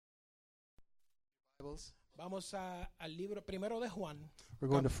Bibles. Vamos al libro primero de Juan, We're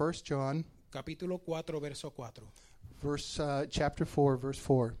going to 1 John, capítulo 4, verso 4. chapter 4, verse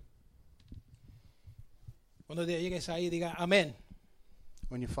 4. Cuando llegues ahí, diga amén.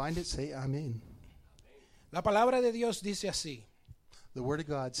 When you find it, say Amen. La palabra de Dios dice así: The Word of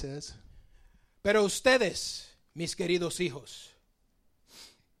God says, pero ustedes, mis queridos hijos,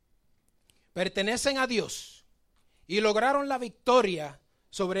 pertenecen a Dios y lograron la victoria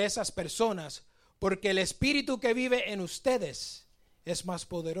sobre esas personas porque el espíritu que vive en ustedes es más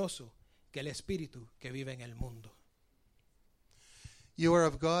poderoso que el espíritu que vive en el mundo. You are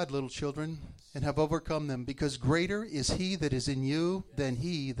of God, little children, and have overcome them, because greater is He that is in you than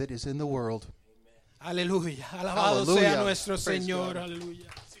he that is in the world. Aleluya, alabado Hallelujah. sea nuestro Praise Señor, God. aleluya.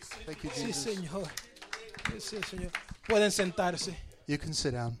 Thank you, Sí, Jesus. Señor. Sí, Señor. Pueden sentarse. You can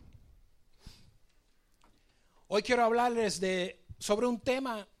sit down. Hoy quiero hablarles sobre un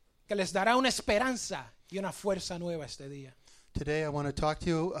tema que les dará una esperanza y una fuerza nueva este día. Today I want to talk to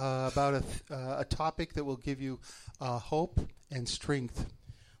you about a topic that will give you hope and strength,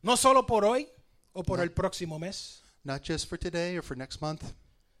 No solo por hoy o por No. el próximo mes, not just for today or for next month,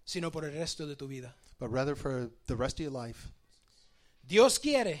 sino por el resto de tu vida. but rather for the rest of your life. Dios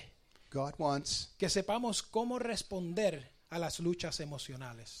quiere God wants que sepamos cómo responder a las luchas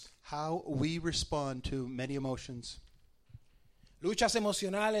emocionales. how we respond to many emotions. Luchas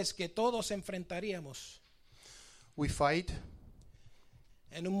emocionales que todos enfrentaríamos We fight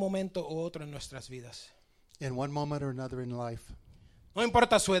en un momento u otro en nuestras vidas. in one moment or another in life. No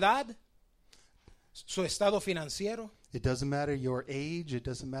importa su edad, su estado financiero, It doesn't matter your age, it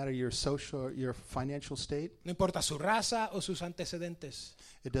doesn't matter your social, your financial state. no importa su raza o sus antecedentes.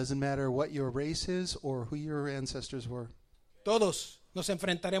 It doesn't matter what your race is or who your ancestors were. Todos nos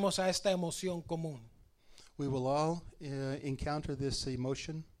enfrentaremos a esta emoción común. We will all encounter this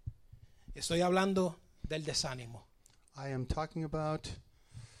emotion. Estoy hablando del desánimo. I am talking about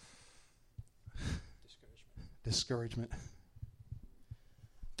discouragement.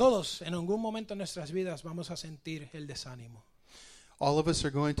 Todos en algún momento en nuestras vidas vamos a sentir el desánimo. All of us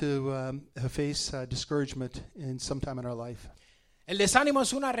are going to face discouragement in some time in our life. El desánimo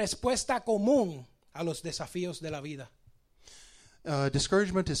es una respuesta común a los desafíos de la vida.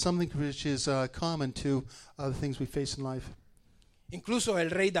 Discouragement is something which is common to the things we face in life, Incluso el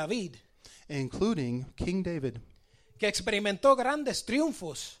rey David, including King David, que experimentó grandes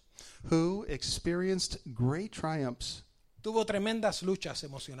triunfos, who experienced great triumphs. tuvo tremendas luchas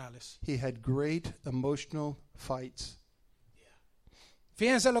emocionales. He had great emotional fights.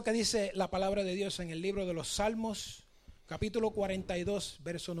 Fíjense lo que dice la palabra de Dios en el libro de los Salmos, capítulo 42,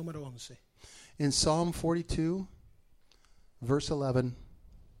 verso número 11. In Psalm 42, verse 11,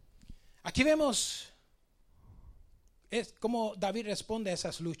 Aquí vemos cómo David responde a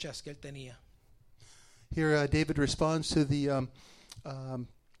esas luchas que él tenía. here David responds to the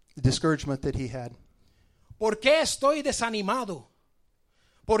discouragement that he had. ¿Por qué estoy desanimado?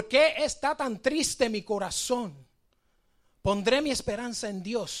 ¿Por qué está tan triste mi corazón? Pondré mi esperanza en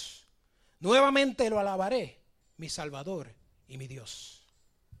Dios. Nuevamente lo alabaré, mi Salvador y mi Dios.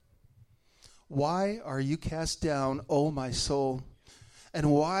 Why are you cast down, O my soul? And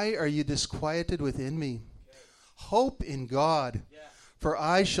why are you disquieted within me? Hope in God, for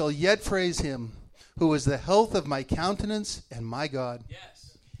I shall yet praise him, who is the health of my countenance and my God.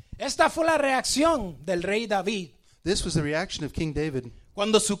 Esta fue la reacción del rey David This was the reaction of King David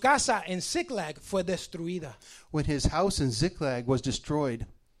cuando su casa en Ziklag fue destruida. when his house in Ziklag was destroyed.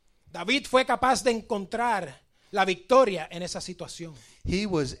 David fue capaz de encontrar la victoria en esa situación. He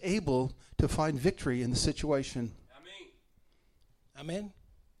was able to find victory in the situation. Amén.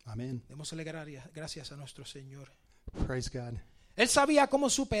 Amen. Démosle gracias a nuestro Señor. Praise God. Él sabía cómo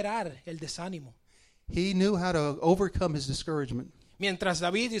superar el desánimo. He knew how to overcome his discouragement. Mientras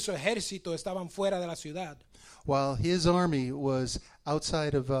David y su ejército estaban fuera de la ciudad, While his army was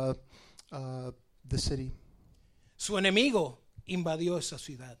outside of the city, su enemigo invadió esa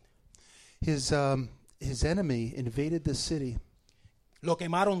ciudad. his enemy invaded the city, Lo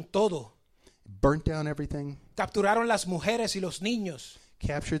quemaron todo. burnt down everything, Capturaron las mujeres y los niños.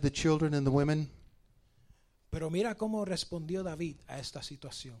 captured the children and the women. Pero mira cómo respondió David a esta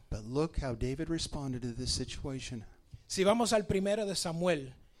situación. But look how David responded to this situation. Si vamos al primero de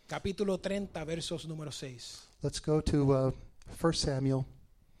Samuel, capítulo 30, versos número 6. Let's go to 1 Samuel,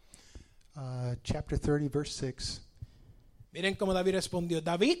 chapter 30, verse 6. Miren cómo David respondió.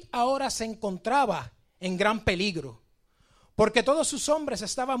 David ahora se encontraba en gran peligro, porque todos sus hombres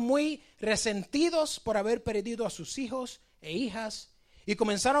estaban muy resentidos por haber perdido a sus hijos e hijas y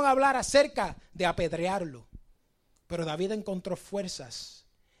comenzaron a hablar acerca de apedrearlo. Pero David encontró fuerzas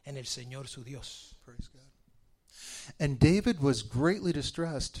en el Señor su Dios. Praise God. And David was greatly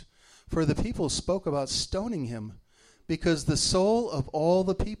distressed, for the people spoke about stoning him, because the soul of all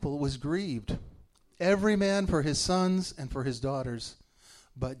the people was grieved, every man for his sons and for his daughters.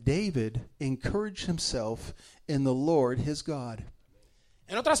 But David encouraged himself in the Lord his God.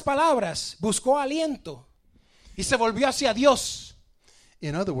 En otras palabras, buscó aliento y se volvió hacia Dios.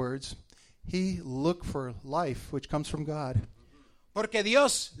 In other words, he looked for life, which comes from God, Porque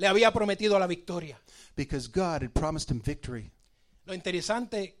Dios le había prometido la victoria. because God had promised him victory. Lo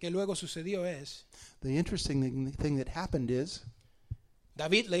interesante que luego sucedió es, The interesting thing that happened is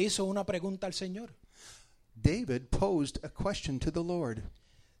David le hizo una pregunta al Señor. David posed a question to the Lord.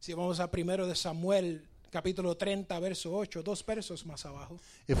 Si vamos a 1 de Samuel, capítulo 30, verso 8, 2 versos más abajo.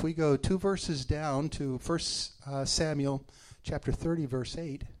 If we go 2 verses down to 1 Samuel chapter 30, verse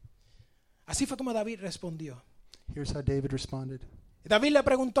 8, Así fue como David respondió. here's how David responded. David le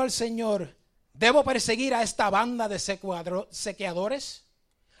preguntó al Señor, ¿debo perseguir a esta banda de sequeadores?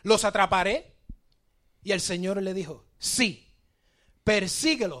 ¿Los atraparé? Y el Señor le dijo, sí,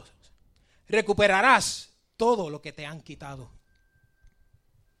 persíguelos, recuperarás todo lo que te han quitado.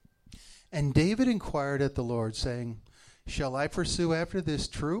 And David inquired at the Lord, saying, Shall I pursue after this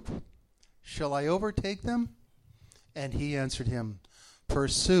troop? Shall I overtake them? And he answered him,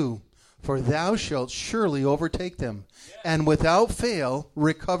 Pursue, for thou shalt surely overtake them, and without fail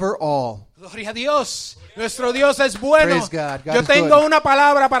recover all. Gloria a Dios. Nuestro Dios es bueno. Praise God. God Yo is tengo good. una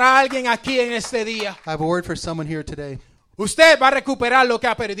palabra para alguien aquí en este día. I have a word for someone here today. Usted va a recuperar lo que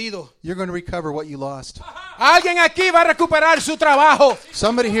ha perdido. You're going to recover what you lost. Alguien aquí va a recuperar su trabajo.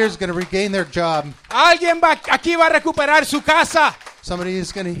 Somebody here is going to regain their job. Alguien aquí va a recuperar su casa. Somebody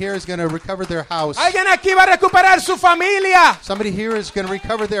is going to recover their house. Alguien aquí va a recuperar su familia. Somebody here is going to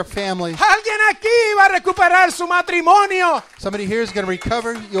recover their family. Alguien aquí va a recuperar su matrimonio. Somebody here is going to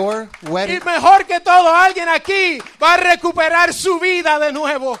recover your wedding. Y mejor que todo, alguien aquí va a recuperar su vida de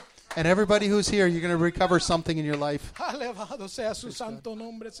nuevo. And everybody who's here, you're going to recover something in your life. Alabado sea su santo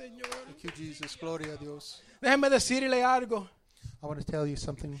nombre, Señor. Thank you, Jesus. Gloria a Dios. Déjeme decirle algo. I want to tell you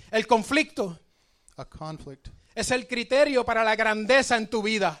something. El conflicto A conflict es el criterio para la grandeza en tu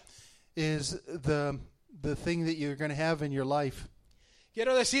vida. is the thing that you're going to have in your life.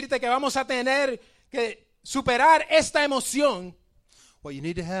 Quiero decirte que vamos a tener que superar esta emoción What you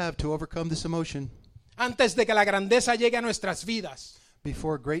need to have to overcome this emotion antes de que la grandeza llegue a nuestras vidas.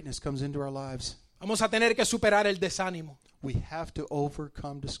 before greatness comes into our lives. Vamos a tener que superar el desánimo. We have to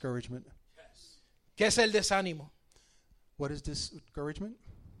overcome discouragement. ¿Qué es el desánimo? What is discouragement?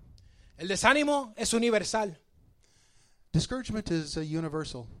 El desánimo es universal. Discouragement is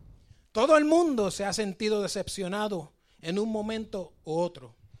universal. Todo el mundo se ha sentido decepcionado en un momento u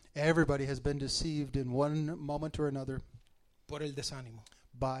otro Everybody has been deceived in one moment or another por el desánimo.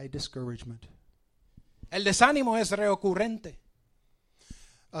 by discouragement. El desánimo es recurrente.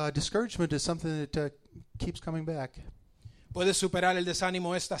 Discouragement is something that keeps coming back. ¿Puedes superar el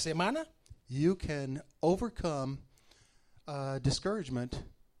desánimo esta semana? You can overcome discouragement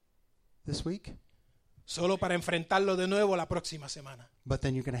this week, Solo para enfrentarlo de nuevo la próxima semana. but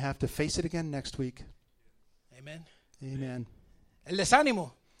then you're going to have to face it again next week. Amén. Amen. El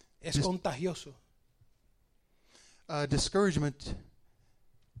desánimo es contagioso. Discouragement.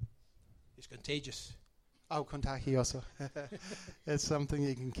 It's contagious. Oh, contagioso. It's something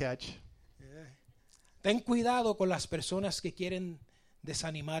you can catch. Ten cuidado con las personas que quieren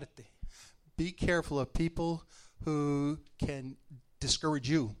desanimarte. Be careful of people who can discourage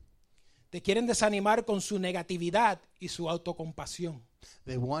you. Te quieren desanimar con su negatividad y su autocompasión.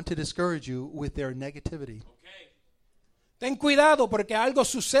 They want to discourage you with their negativity. Ten cuidado porque algo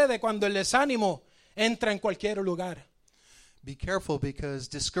sucede cuando el desánimo entra en cualquier lugar. Be careful because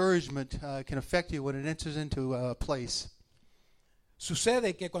discouragement can affect you when it enters into a place.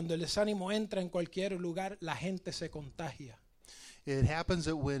 Sucede que cuando el desánimo entra en cualquier lugar, la gente se contagia. It happens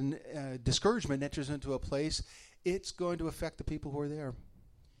that when discouragement enters into a place, it's going to affect the people who are there.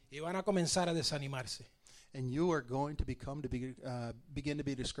 Y van a comenzar a desanimarse. And you are going to begin to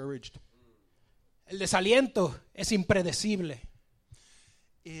be discouraged. El desaliento es impredecible.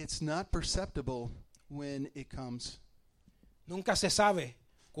 It's not perceptible when it comes. Nunca se sabe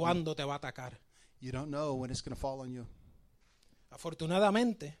cuándo te va a atacar. You don't know when it's going to fall on you.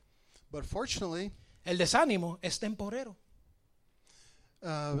 Afortunadamente, But fortunately, el desánimo es temporero.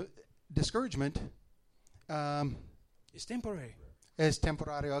 discouragement It's temporary. is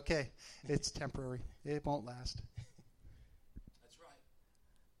temporary. Okay, it's temporary. It won't last.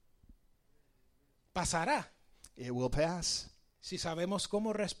 Pasará It will pass si sabemos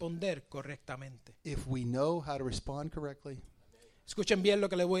cómo responder correctamente. if we know how to respond correctly. Escuchen bien lo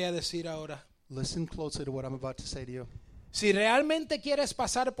que les voy a decir ahora. Listen closely to what I'm about to say to you. Si realmente quieres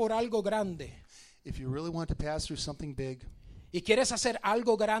pasar por algo grande If you really want to pass through something big y quieres hacer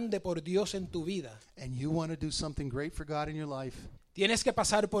algo grande por Dios en tu vida, and you want to do something great for God in your life, tienes que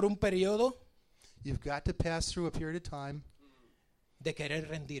pasar por un periodo you've got to pass through a period of time de querer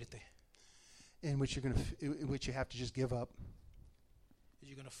rendirte. in which in which you have to just give up.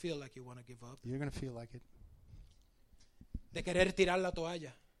 You're going to feel like you want to give up. You're going to feel like it. De querer tirar la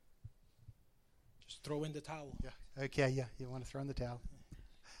toalla. Just throw in the towel. Yeah. Okay, yeah. You want to throw in the towel.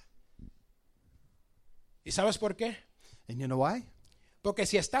 ¿Y sabes por qué? And you know why? Porque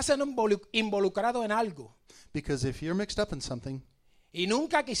si estás involucrado en algo Because if you're mixed up in something y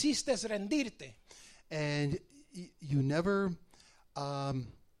nunca quisiste rendirte, and you never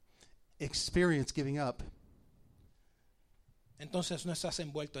experience giving up, entonces no estás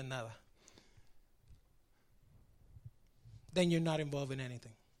envuelto en nada. Then you're not involved in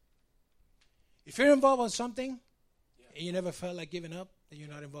anything. If you're involved in something and you never felt like giving up, then you're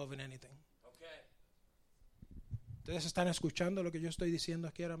not involved in anything. ¿Ustedes están escuchando lo que yo estoy diciendo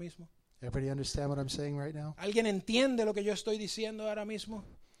aquí ahora mismo? everybody understand what I'm saying right now? ¿Alguien entiende lo que yo estoy diciendo ahora mismo?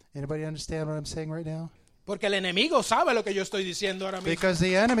 Anybody understand what I'm saying right now? Porque el enemigo sabe lo que yo estoy diciendo ahora mismo. Because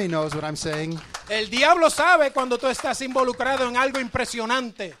the enemy knows what I'm saying. El diablo sabe cuando tú estás involucrado en algo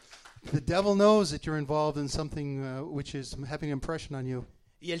impresionante. The devil knows that you're involved in something which is having an impression on you,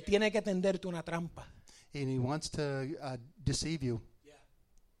 Y él tiene que tenderte una trampa. and he wants to deceive you.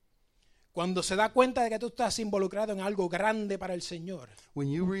 Cuando se da cuenta de que tú estás involucrado en algo grande para el Señor, When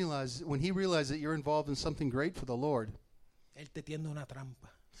he realizes that you're involved in something great for the Lord, él te tiende una trampa.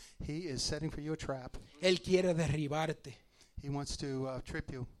 he is setting for you a trap. Él quiere derribarte. He wants to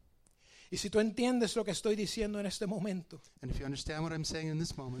trip you. Y si tú entiendes lo que estoy diciendo en este momento, And if you understand what I'm saying in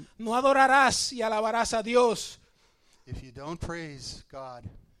this moment, no adorarás y alabarás a Dios if you don't praise God,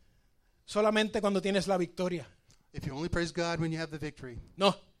 solamente cuando tienes la victoria. if you only praise God when you have the victory,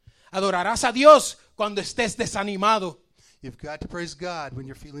 No, adorarás a Dios cuando estés desanimado. you've got to praise God when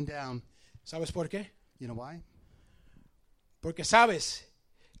you're feeling down. ¿Sabes por qué? You know why? Porque sabes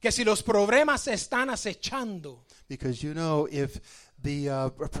que si los problemas se están acechando, Because you know if the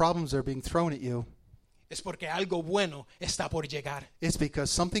problems are being thrown at you, es porque algo bueno está por llegar. it's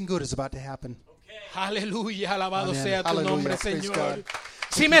because something good is about to happen. Aleluya, alabado Amen. sea tu Hallelujah. nombre, Praise Señor. God.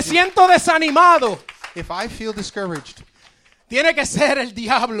 Si me siento desanimado, If I feel discouraged, tiene que ser el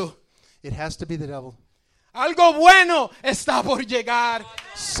diablo. it has to be the devil. Algo bueno está por llegar.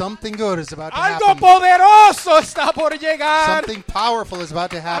 Something good is about to Algo happen. poderoso está por llegar. Something powerful is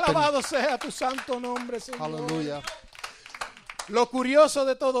about to happen. Alabado sea tu santo nombre, Señor. Hallelujah. Lo curioso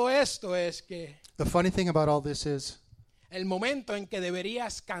de todo esto es que The funny thing about all this is el momento en que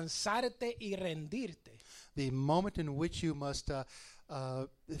deberías cansarte y rendirte the moment in which you must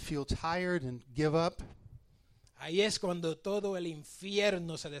feel tired and give up. ahí es cuando todo el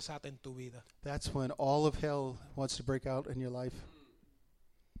infierno se desata en tu vida. That's when all of hell wants to break out in your life.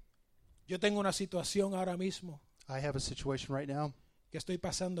 Yo tengo una situación ahora mismo I have a situation right now. que estoy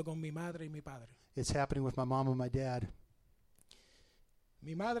pasando con mi madre y mi padre. It's happening with my mom and my dad.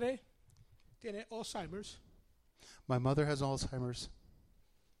 Mi madre tiene Alzheimer's My mother has Alzheimer's,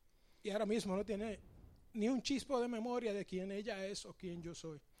 y ahora mismo no tiene ni un chispo de memoria de quién ella es o quién yo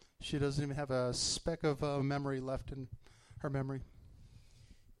soy. she doesn't even have a speck of memory left in her memory.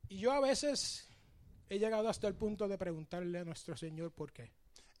 Y yo a veces he llegado hasta el punto de preguntarle a nuestro Señor por qué.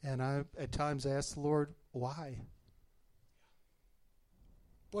 And at times I ask the Lord, why?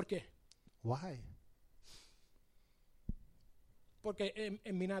 ¿Por qué? Why? Porque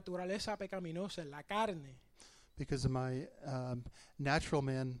en mi naturaleza pecaminosa, en la carne, Because of my natural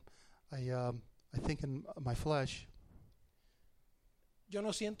man, I think in my flesh, yo no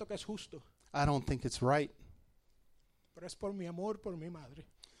siento que es justo, I don't think it's right. pero es por mi amor por mi madre.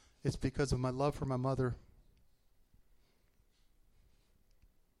 It's because of my love for my mother.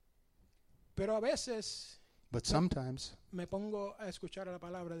 Pero a veces But sometimes me pongo a escuchar la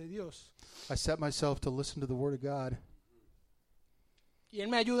palabra de Dios I set myself to listen to the Word of God, y Él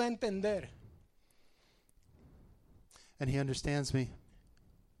me ayuda a entender and He understands me.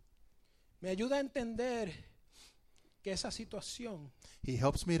 me ayuda a entender que esa situación, He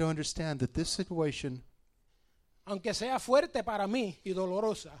helps me to understand that this situation, aunque sea fuerte para mí y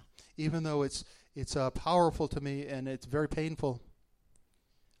dolorosa, even though it's powerful to me and it's very painful,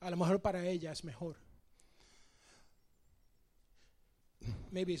 a lo mejor para ella es mejor.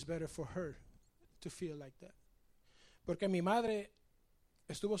 Maybe it's better for her to feel like that. Porque mi madre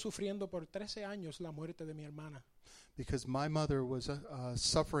estuvo sufriendo por 13 años la muerte de mi hermana. because my mother was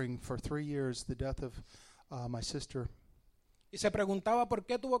suffering for 3 years the death of my sister. Y se preguntaba por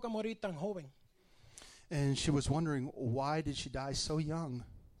qué tuvo que morir tan joven. And she was wondering, why did she die so young?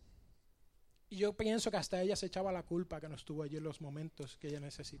 Y yo pienso que hasta ella se echaba la culpa que no estuvo allí en los momentos que ella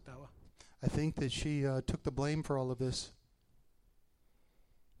necesitaba. I think that she took the blame for all of this.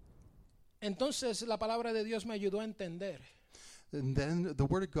 Entonces la palabra de Dios me ayudó a entender And then the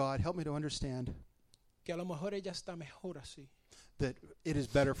Word of God helped me to understand que a lo mejor ella está mejor así. that it is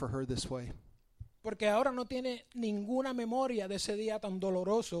better for her this way. Porque ahora no tiene ninguna memoria de ese día tan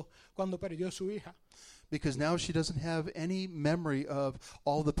doloroso cuando perdió a su hija. Because now she doesn't have any memory of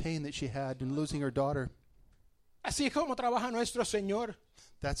all the pain that she had in losing her daughter. Así es como trabaja nuestro Señor.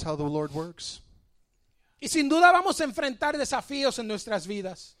 That's how the Lord works. Y sin duda vamos a enfrentar desafíos en nuestras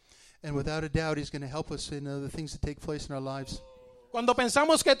vidas. And without a doubt, He's going to help us in the things that take place in our lives. Cuando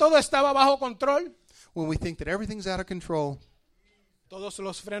pensamos que todo estaba bajo control, When we think that everything's out of control, todos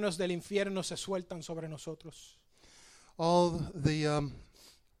los frenos del infierno se sueltan sobre nosotros. all the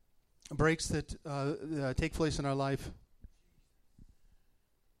breaks that take place in our life.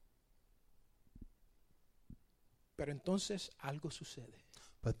 Pero entonces algo sucede.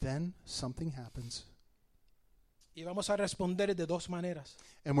 But then something happens. Y vamos a responder de dos maneras.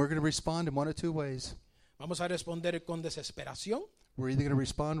 And we're going to respond in one of two ways. Vamos a responder con desesperación We're either going to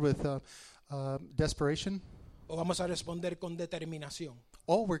respond with desperation, o vamos a responder con determinación.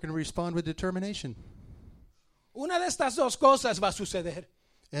 or we're going to respond with determination. Una de estas dos cosas va a suceder.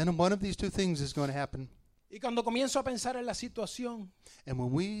 And one of these two things is going to happen. Y cuando comienzo a pensar en la situación, And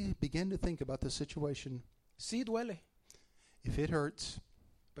when we begin to think about the situation, sí duele, if it hurts,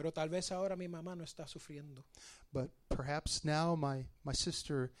 pero tal vez ahora mi mamá no está sufriendo. but perhaps now my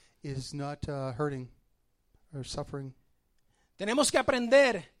sister is not hurting or suffering, Tenemos que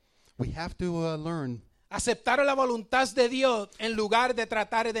aprender we have to learn a aceptar la voluntad de Dios en lugar de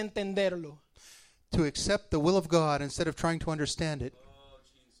tratar de entenderlo. to accept the will of God instead of trying to understand it.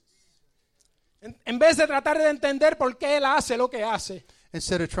 En vez de tratar de entender por qué Él hace lo que hace,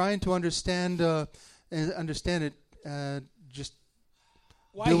 Instead of trying to understand it, just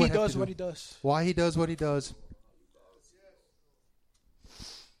why Do He what have does to what do. He does. why He does what He does.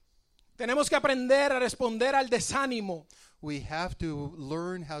 Tenemos que aprender a responder al desánimo We have to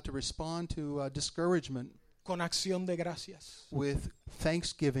learn how to respond to discouragement con acción de gracias. with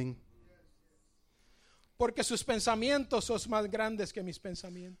thanksgiving, Porque sus pensamientos son más grandes que mis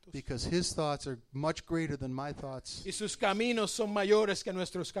pensamientos. because His thoughts are much greater than my thoughts, Y sus caminos son mayores que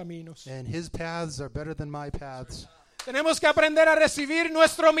nuestros caminos. and His paths are better than my paths. Tenemos que aprender a recibir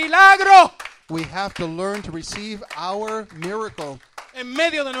nuestro milagro We have to learn to receive our miracle en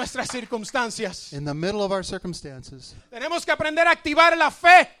medio de nuestras circunstancias. in the middle of our circumstances. Tenemos que aprender a activar la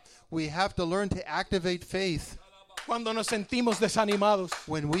fe We have to learn to activate faith cuando nos sentimos desanimados.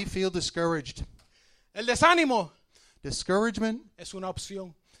 when we feel discouraged. El desánimo Discouragement es una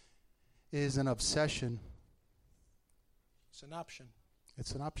opción. is an obsession. Es an option.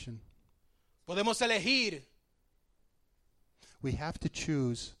 It's an option. Podemos elegir We have to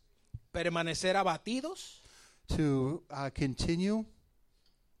choose permanecer abatidos to continue. I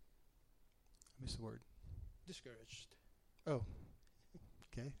missed the word. discouraged. Oh,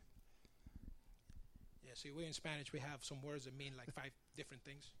 okay. Yeah, see, we in Spanish, we have some words that mean like 5 different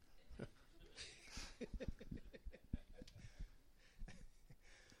things.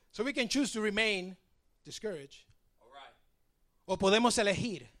 So we can choose to remain discouraged. O podemos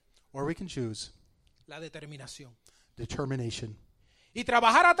elegir Or we can choose la determinación. determination Y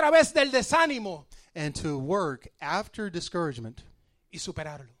trabajar a través del desánimo and to work after discouragement y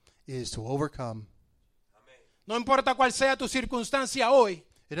superarlo. is to overcome. No importa cuál sea tu circunstancia hoy,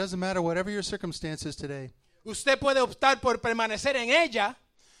 It doesn't matter whatever your circumstances today. usted puede optar por permanecer en ella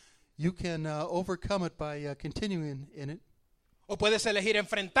You can overcome it by continuing in it, o puedes elegir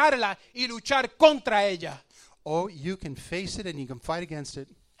enfrentarla y luchar contra ella. or you can face it and you can fight against it.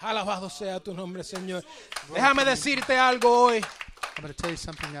 Alabado sea tu nombre, Señor. Déjame decirte algo hoy. I'm going to tell you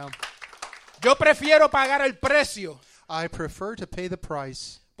something now. Yo prefiero pagar el precio I prefer to pay the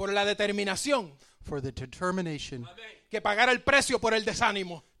price por la determinación for the determination, que pagar el precio por el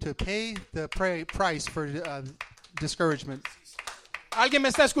desánimo. to pay the price for discouragement. ¿Alguien me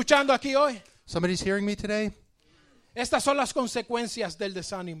está escuchando aquí hoy? Somebody's hearing me today? Estas son las consecuencias del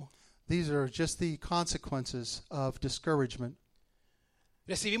desánimo. These are just the consequences of discouragement.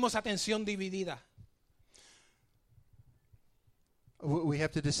 Recibimos atención dividida. We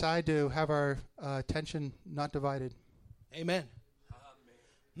have to decide to have our attention not divided. Amen.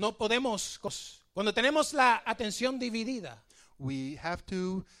 No podemos, cuando tenemos la atención dividida, We have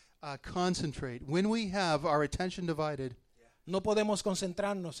to concentrate. When we have our attention divided, no podemos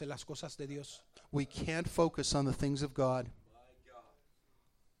concentrarnos en las cosas de Dios. we can't focus on the things of God.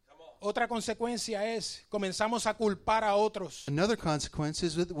 Otra consecuencia es comenzamos a culpar a otros, Another consequence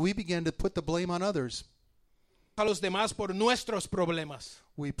is that we begin to put the blame on others. a los demás por nuestros problemas.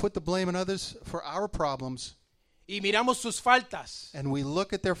 We put the blame on others for our problems, Y miramos sus faltas and we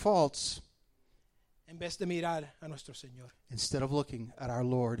look at their faults en vez de mirar a nuestro Señor. instead of looking at our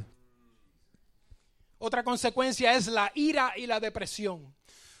Lord. Otra consecuencia es la ira y la depresión.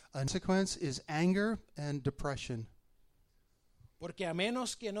 A consequence is anger and depression. Porque a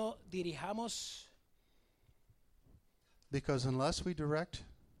menos que no dirijamos Because unless we direct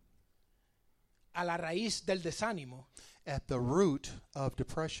a la raíz del desánimo, at the root of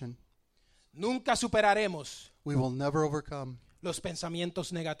depression, nunca superaremos we will never overcome los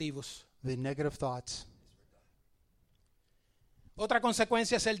pensamientos negativos. the negative thoughts. Otra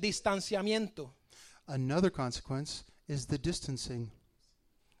consecuencia es el distanciamiento. Another consequence is the distancing.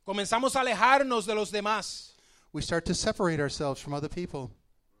 Comenzamos a alejarnos de los demás We start to separate ourselves from other people,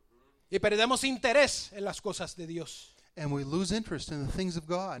 y perdemos interés en las cosas de Dios. and we lose interest in the things of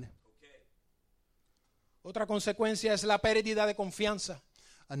God. Otra consecuencia es la pérdida de confianza.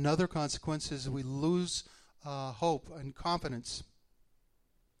 Another consequence is we lose hope and confidence.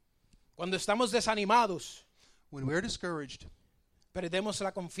 Cuando estamos desanimados, When we're discouraged, perdemos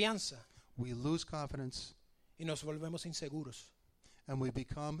la confianza we lose confidence y nos volvemos inseguros. and we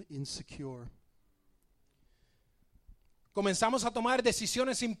become insecure. Comenzamos a tomar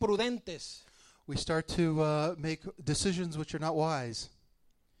decisiones imprudentes. We start to make decisions which are not wise.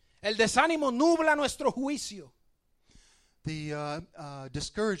 El desánimo nubla nuestro juicio. The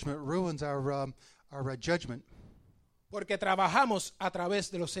discouragement ruins our judgment Porque trabajamos a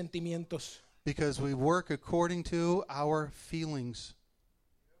través de los sentimientos. because we work according to our feelings.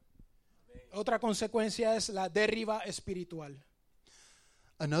 Otra consecuencia es la deriva espiritual.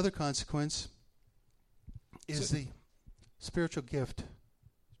 Another consequence is the spiritual gift.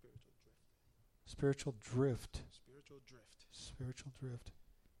 Spiritual drift. Spiritual drift.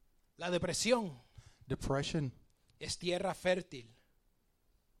 La depresión Depression es tierra fértil.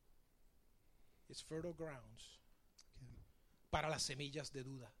 It's fertile grounds para las semillas de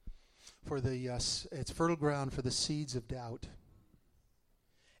duda. it's fertile ground for the seeds of doubt.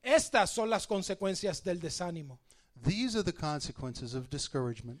 Estas son las consecuencias del desánimo. These are the consequences of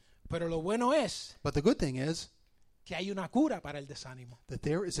discouragement. Pero lo bueno es But the good thing is que hay una cura para el desánimo. that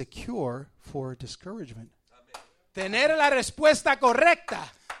there is a cure for discouragement. Tener la respuesta correcta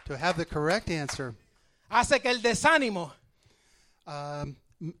To have the correct answer, hace que el desánimo,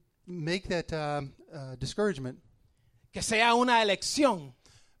 make that discouragement que sea una elección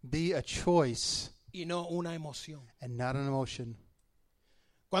be a choice y no una emoción. and not an emotion.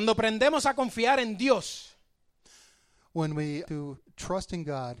 Cuando aprendemos a confiar en Dios, When we to trust in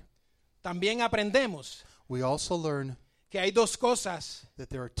God, también aprendemos we also learn que hay dos cosas that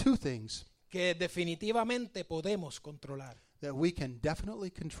there are two things que definitivamente podemos controlar. that we can definitely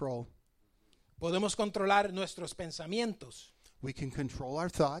control. Podemos controlar nuestros pensamientos We can control our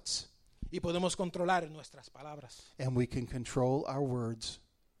thoughts, y podemos controlar nuestras palabras. and we can control our words.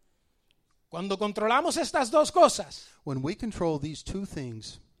 Cuando controlamos estas dos cosas, When we control these two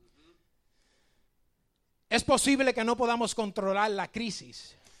things, es posible que no podamos controlar la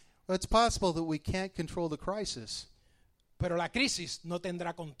crisis, it's possible that we can't control the crisis, pero la crisis no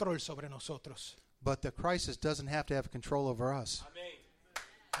tendrá control sobre nosotros. but the crisis doesn't have to have control over us.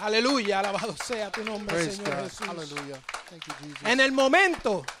 Aleluya, alabado sea tu nombre, Praise Señor God. Jesús. Hallelujah. Thank you, Jesus. En el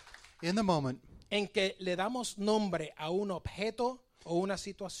momento In the moment en que le damos nombre a un objeto o una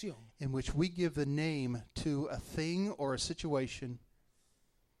situación, in which we give the name to a thing or a situation,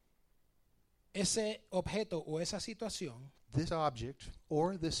 ese objeto o esa situación this object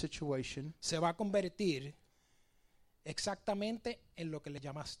or this situation se va a convertir exactamente en lo que le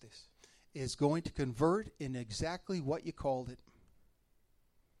llamaste. is going to convert in exactly what you called it.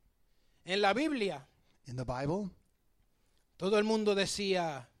 En la Biblia, In the Bible, todo el mundo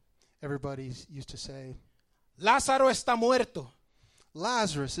decía, everybody used to say, Lázaro está muerto,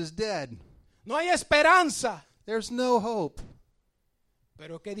 Lazarus is dead. no hay esperanza. There's no hope.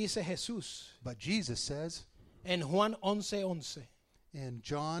 Pero ¿qué dice Jesús But Jesus says en Juan 11:11? in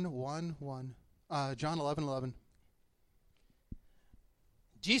John 11:11,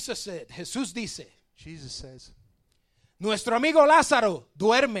 Jesús dice, Jesus says, nuestro amigo Lázaro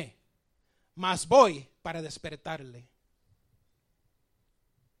duerme, mas voy para despertarle.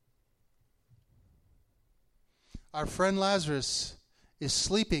 our friend Lazarus is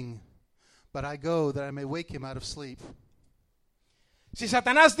sleeping, but I go that I may wake him out of sleep. Si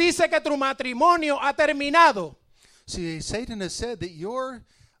Satanás dice que tu matrimonio ha terminado, See, Satan has said that your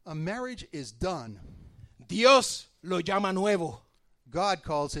marriage is done. Dios lo llama nuevo. God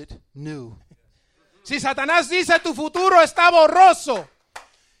calls it new. Si Satanás dice tu futuro está borroso,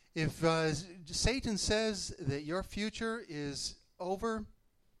 If Satan says that your future is over,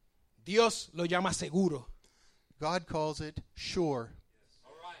 Dios lo llama seguro. God calls it sure.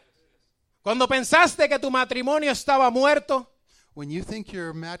 Cuando pensaste que tu matrimonio estaba muerto, When you think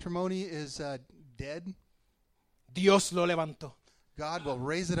your matrimony is dead, Dios lo levantó. God will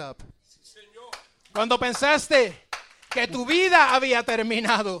raise it up. Cuando pensaste que tu vida había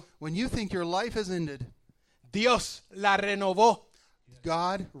terminado, When you think your life has ended, Dios la renovó.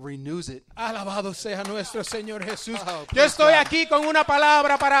 God renews it. Alabado sea nuestro Señor Jesús. Oh, Yo praise estoy God. aquí con una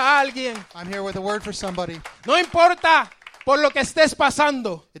palabra para alguien. I'm here with a word for somebody. No importa por lo que estés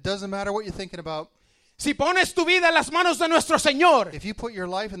pasando. It doesn't matter what you're thinking about. Si pones tu vida en las manos de nuestro Señor, If you put your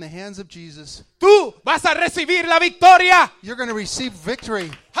life in the hands of Jesus, tú vas a recibir la victoria. you're going to receive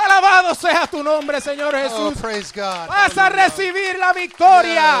victory. Alabado sea tu nombre, Señor Oh, Jesús. praise God. Vas a Hallelujah. recibir la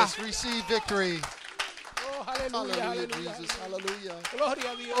victoria. Yes, receive victory. Oh, aleluya, Hallelujah, aleluya. Jesus. Hallelujah.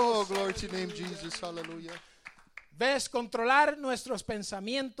 Gloria a Dios. Oh, glory to your name, Jesus. Hallelujah. ¿Ves? Controlar nuestros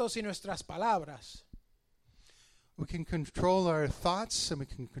pensamientos y nuestras palabras We can control our thoughts and we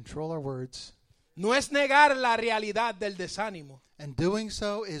can control our words. no es negar la realidad del desánimo, And doing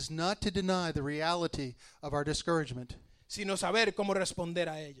so is not to deny the reality of our discouragement sino saber cómo responder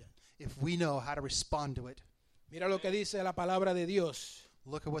a ella. if we know how to respond to it. Mira lo que dice la palabra de Dios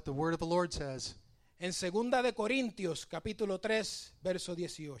Look at what the word of the Lord says en 2 de Corintios capítulo 3 verso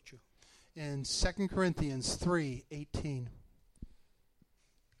 18. in 2 Corinthians 3:18.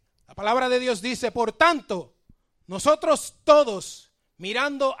 La palabra de Dios dice, por tanto, nosotros todos,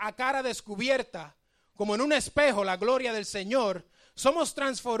 mirando a cara descubierta, como en un espejo la gloria del Señor, somos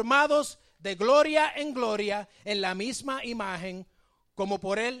transformados de gloria en gloria en la misma imagen, como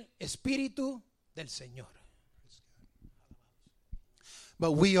por el Espíritu del Señor.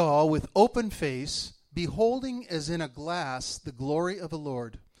 But we all, with open face, beholding as in a glass the glory of the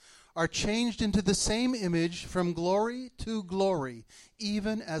Lord, are changed into the same image from glory to glory,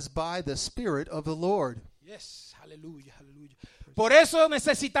 even as by the Spirit of the Lord. Yes, aleluya, aleluya. Por eso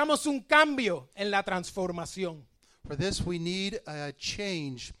necesitamos un cambio en la transformación. For this we need a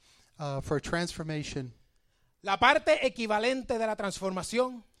change, for transformation. La parte equivalente de la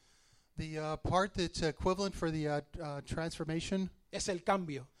transformación The part that's equivalent for the transformation es el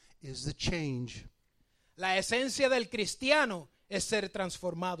cambio. is the change. La esencia del cristiano es ser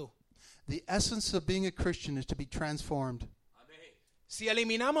transformado. The essence of being a Christian is to be transformed. Si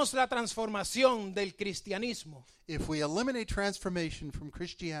eliminamos la transformación del cristianismo, If we eliminate transformation from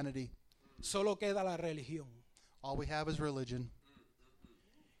Christianity, solo queda la religión. all we have is religion.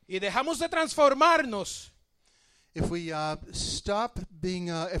 Y dejamos de transformarnos, If we stop being,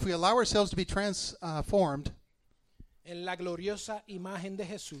 if we allow ourselves to be transformed en la gloriosa imagen de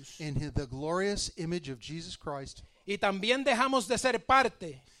Jesús. in the glorious image of Jesus Christ, Y también dejamos de ser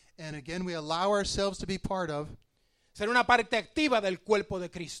parte, and again we allow ourselves to be part of, ser una parte activa del cuerpo de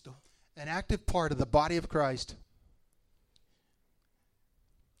Cristo. an active part of the body of Christ,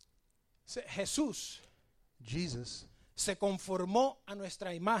 Jesús Jesus, se conformó a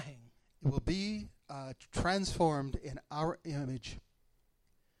nuestra imagen will be transformed in our image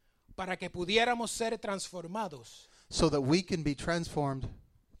para que pudiéramos ser transformados so that we can be transformed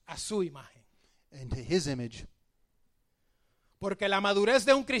a su imagen. into His image. Porque la madurez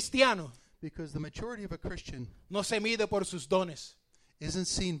de un cristiano Because the maturity of a Christian no se mide por sus dones, isn't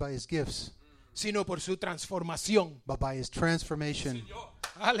seen by his gifts, sino por su transformación. but by his transformation.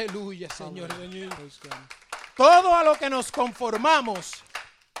 Aleluya, Señor. Hallelujah. Praise God. Todo a lo que nos conformamos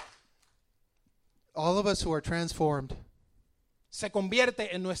All of us who are transformed se convierte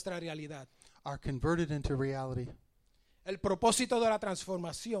en nuestra realidad. are converted into reality. El propósito de la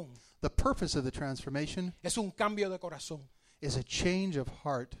transformación The purpose of the transformation es un cambio de corazón. is a change of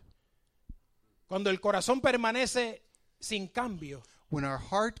heart. Cuando el corazón permanece sin cambio, When our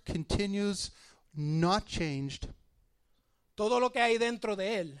heart continues not changed, todo lo que hay dentro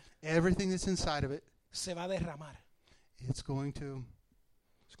de él everything that's inside of it, se va a derramar. it's going to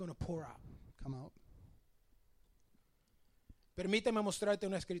It's going to pour out. come out. Permíteme mostrarte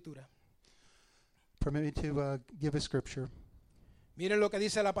una escritura. Permit me to give a scripture. Miren lo que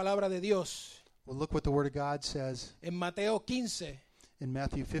dice la palabra de Dios Well, look what the Word of God says en Mateo 15, in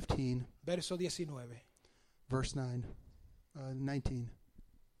Matthew 15, verso 19. verse 19.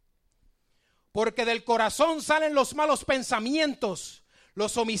 Porque del corazón salen los malos pensamientos,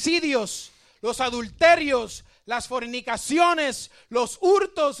 los homicidios, los adulterios, las fornicaciones, los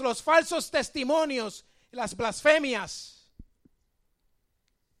hurtos, los falsos testimonios, las blasfemias.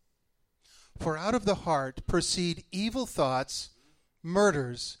 For out of the heart proceed evil thoughts,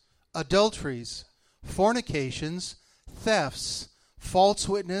 murders, adulteries, fornications, thefts, false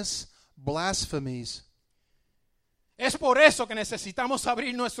witness, blasphemies. Es por eso que necesitamos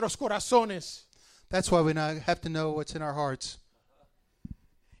abrir nuestros corazones That's why we now have to know what's in our hearts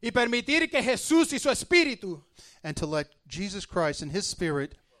y permitir que Jesús y su Espíritu and to let Jesus Christ and His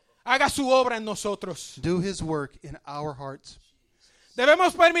Spirit haga su obra en nosotros. do His work in our hearts.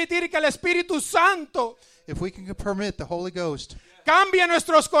 Debemos permitir que el Espíritu Santo If we can permit the Holy Ghost cambie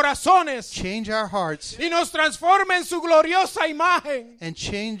nuestros corazones change our hearts y nos transforme en su gloriosa imagen. and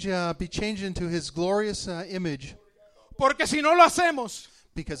be changed into His glorious image, Porque si no lo hacemos,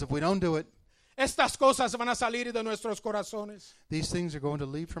 because if we don't do it, estas cosas van a salir de nuestros corazones. these things are going to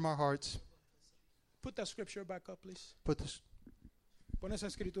leave from our hearts. Put that scripture back up, please. Put this. Pon esa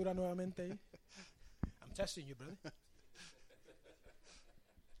escritura nuevamente ahí. I'm testing you, brother.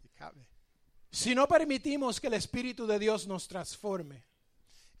 You caught me. Si no permitimos que el Espíritu de Dios nos transforme,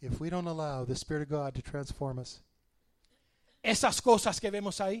 If we don't allow the Spirit of God to transform us, esas cosas que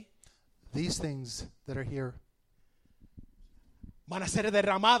vemos ahí these things that are here van a ser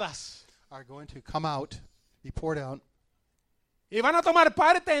derramadas are going to come out, be poured out, y van a tomar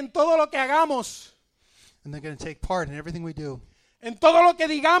parte en todo lo que hagamos, and they're going to take part in everything we do, en todo lo que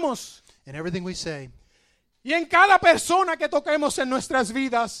digamos in everything we say, y en cada persona que toquemos en nuestras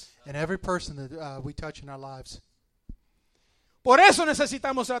vidas. and every person that we touch in our lives. Por eso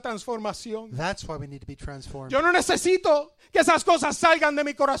necesitamos la transformación. That's why we need to be transformed. Yo no necesito que esas cosas salgan de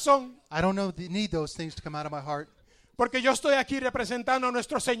mi corazón, I don't need those things to come out of my heart, porque yo estoy aquí representando a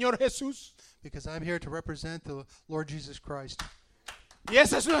nuestro Señor Jesús. because I'm here to represent the Lord Jesus Christ. Y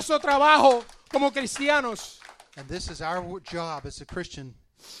ese es nuestro trabajo como cristianos. And this is our job as a Christian.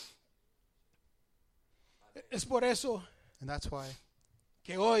 Es por eso And that's why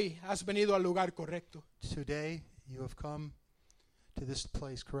que hoy has venido al lugar correcto. today you have come to this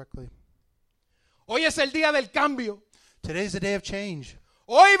place correctly. Hoy es el día del cambio. Today's the day of change.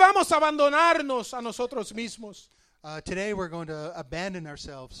 Hoy vamos a abandonarnos a nosotros mismos. Today we're going to abandon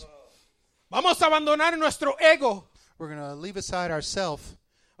ourselves. Vamos a abandonar nuestro ego. We're going to leave aside ourself.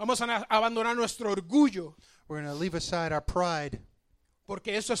 Vamos a abandonar nuestro orgullo. We're going to leave aside our pride, Porque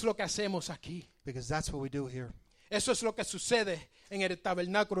eso es lo que hacemos aquí. because that's what we do here. Eso es lo que sucede en el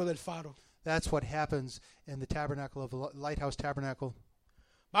tabernáculo del faro. That's what happens in the tabernacle of the Lighthouse Tabernacle.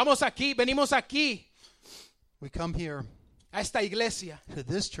 Venimos aquí We come here a esta iglesia. to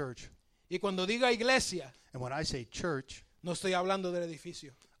this church, Y cuando diga iglesia, and when I say church, no estoy hablando del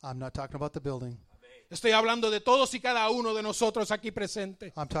edificio. I'm not talking about the building. Estoy hablando de todos y cada uno de nosotros aquí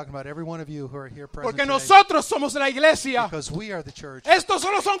presentes. I'm talking about every one of you who are here present Porque today, nosotros somos la iglesia. because we are the church. Estos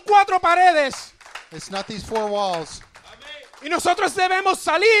solo son 4 paredes. It's not these 4 walls. Y nosotros debemos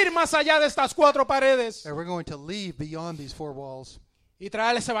salir más allá de estas 4 paredes And we're going to leave beyond these 4 walls. y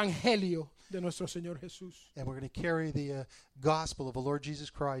traer ese evangelio de nuestro Señor Jesús. And we're going to carry the gospel of the Lord Jesus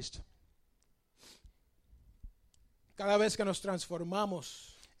Christ. Cada vez que nos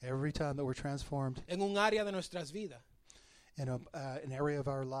transformamos Every time that we're transformed en un área de nuestras vidas, in an area of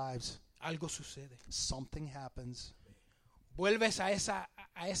our lives, algo sucede. something happens. Vuelves a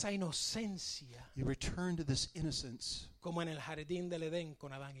esa inocencia, You return to this innocence, como en el jardín del Edén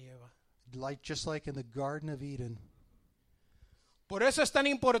con Adán y Eva. just like in the Garden of Eden. Por eso es tan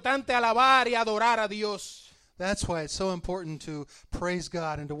importante alabar y adorar a Dios. That's why it's so important to praise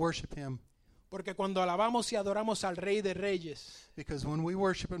God and to worship Him. Porque cuando alabamos y adoramos al Rey de Reyes Because when we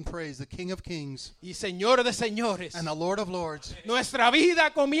worship and praise the King of Kings y Señor de Señores, and the Lord of Lords, nuestra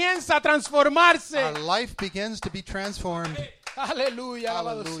vida comienza a transformarse. our life begins to be transformed. Aleluya,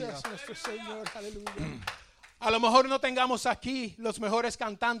 alabado Aleluya. sea nuestro Señor, aleluya. A lo mejor no tengamos aquí los mejores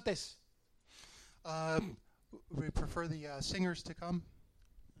cantantes, We prefer the singers to come.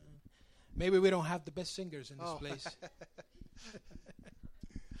 maybe we don't have the best singers in this Oh. place.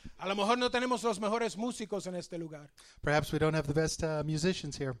 A lo mejor no tenemos los mejores músicos en este lugar. Perhaps we don't have the best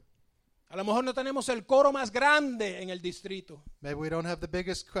musicians here. A lo mejor no tenemos el coro más grande en el distrito. Maybe we don't have the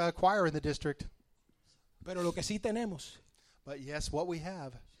biggest choir in the district. Pero lo que sí tenemos But yes, what we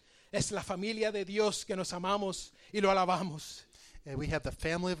have, es la familia de Dios que nos amamos y lo alabamos. we have the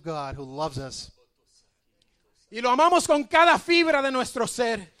family of God who loves us. Y lo amamos con cada fibra de nuestro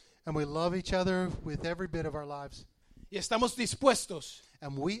ser. And we love each other with every bit of our lives. Y estamos dispuestos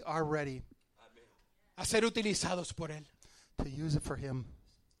And we are ready a ser utilizados por Él. to use it for Him.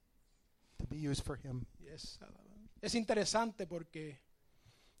 To be used for Him. Yes. Es interesante porque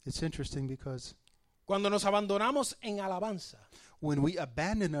It's interesting because cuando nos abandonamos en alabanza when we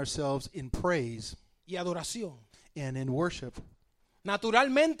abandon ourselves in praise y adoración, and in worship,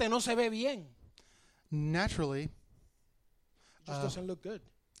 naturalmente no se ve bien. naturally, It just doesn't look good.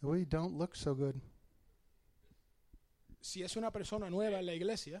 We don't look so good. Si es una persona nueva en la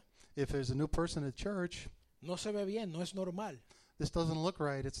iglesia, If there's a new person at church, no se ve bien, no es normal. this doesn't look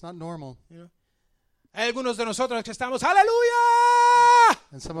right. It's not normal. You know? Hay algunos de nosotros que estamos, ¡aleluya!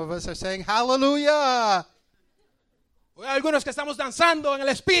 And some of us are saying, hallelujah. O hay algunos que estamos danzando en el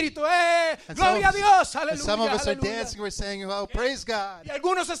espíritu, And ¡gloria a Dios! and ¡Aleluya! some of us are aleluya. dancing. We're saying, oh, praise God. Y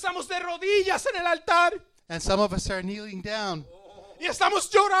algunos estamos de rodillas en el altar And some of us are kneeling down. y estamos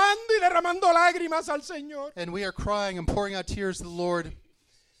llorando y derramando lágrimas al Señor. And we are crying and pouring out tears to the Lord.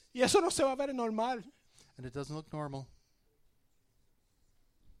 Y eso no se va a ver normal, And it doesn't look normal.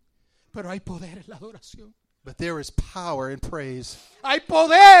 pero hay poder en la adoración. But there is power in praise. Hay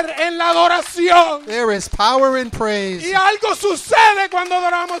poder en la adoración. There is power in praise. Y algo sucede cuando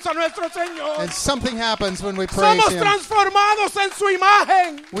adoramos a nuestro Señor. And something happens when we praise Somos Him. transformados en su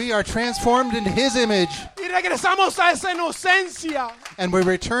imagen We are transformed into His image. y regresamos a esa inocencia And we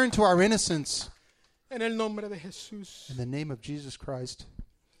return to our innocence. en el nombre de Jesús. In the name of Jesus Christ.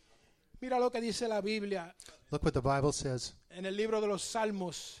 Mira lo que dice la Biblia Look what the Bible says en el libro de los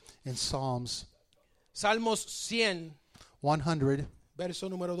Salmos. in Psalms Salmos 100, 100, verso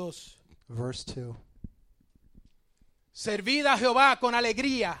número 2. verse 2. Servid a Jehová con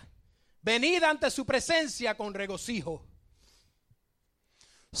alegría, venid ante su presencia con regocijo.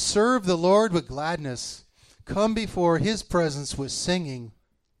 Serve the Lord with gladness. Come before His presence with singing.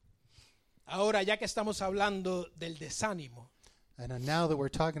 Ahora, ya que estamos hablando del desánimo, And now that we're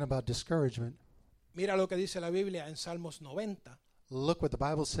talking about discouragement, mira lo que dice la Biblia en Salmos 90, look what the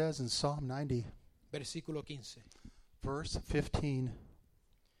Bible says in Psalm 90, versículo 15. verse 15.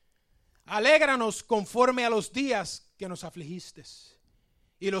 Alégranos conforme a los días que nos afligiste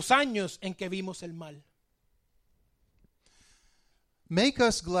y los años en que vimos el mal. Make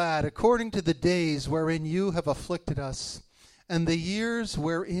us glad according to the days wherein you have afflicted us, and the years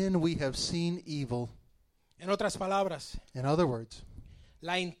wherein we have seen evil. En otras palabras, In other words,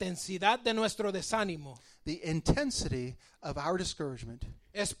 la intensidad de nuestro desánimo the intensity of our discouragement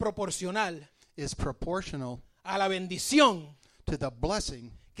es proporcional is proportional a la bendición to the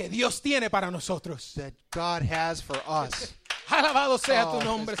blessing que Dios tiene para nosotros. that God has for us. Alabado sea Oh, tu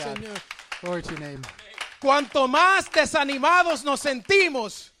nombre, praise God. Señor. Glory to your name. Cuanto más desanimados nos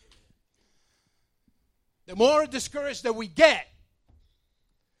sentimos, the more discouraged that we get.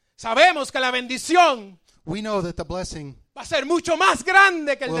 Sabemos que la bendición We know that the blessing va a ser mucho más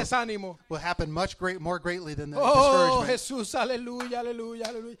grande que el Well, desánimo. will happen more greatly than the Oh, discouragement. Jesús, aleluya, aleluya,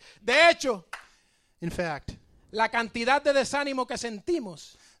 aleluya. De hecho, In fact, la cantidad de desánimo que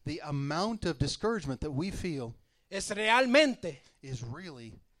sentimos the amount of discouragement that we feel es realmente is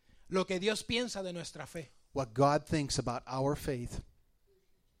really lo que Dios piensa de nuestra fe. what God thinks about our faith.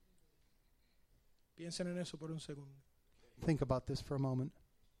 Piensen en eso por un segundo. Think about this for a moment.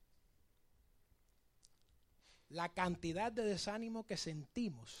 La cantidad de desánimo que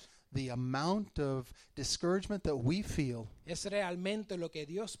sentimos The amount of discouragement that we feel es realmente lo que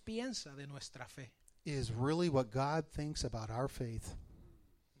Dios piensa de nuestra fe. is really what God thinks about our faith.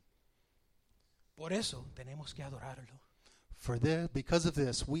 Por eso tenemos que adorarlo. Because of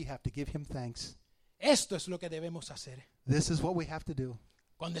this, we have to give Him thanks. Esto es lo que debemos hacer. This is what we have to do.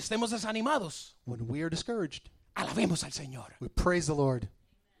 Cuando estemos desanimados, When we are discouraged, alabemos al Señor. we praise the Lord.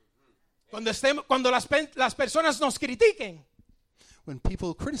 Cuando las personas nos critiquen, When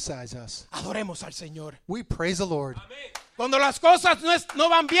people criticize us, adoremos al Señor. we praise the Lord. Cuando las cosas no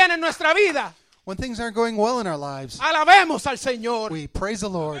van bien en nuestra vida, When things aren't going well in our lives, alabemos al Señor. we praise the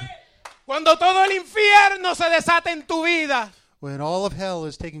Lord. Cuando todo el infierno se desate en tu vida, When all of hell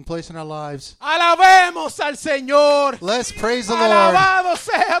is taking place in our lives, alabemos al Señor. let's praise the Lord. Alabado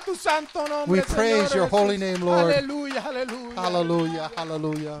sea tu santo nombre, We praise Señor your Jesús. holy name, Lord. Aleluya, aleluya. Hallelujah,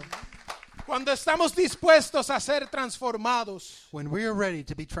 hallelujah. Cuando estamos dispuestos a ser transformados When we are ready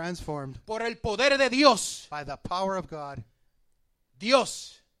to be transformed por el poder de Dios, by the power of God,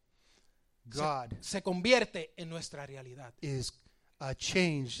 Dios God se convierte en nuestra realidad. is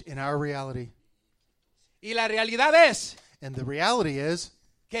changed in our reality. Y la realidad es And the reality is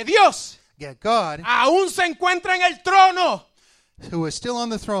que Dios that God, aún se encuentra en el trono. who is still on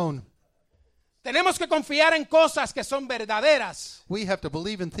the throne, Tenemos que confiar en cosas que son verdaderas we have to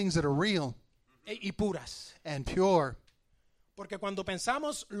believe in things that are real y puras. and pure. Porque cuando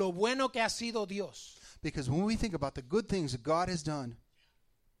pensamos lo bueno que ha sido Dios, Because when we think about the good things that God has done,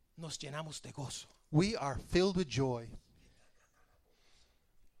 nos llenamos de gozo. we are filled with joy.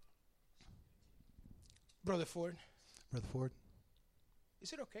 Brother Ford, Brother Ford,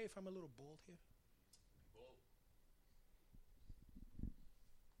 is it okay if I'm a little bold here?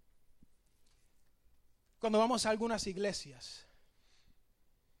 Cuando vamos a algunas iglesias,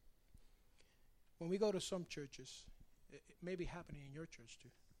 when we go to some churches, it may be happening in your church too.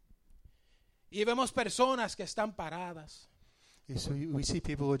 Y vemos personas que están paradas So we see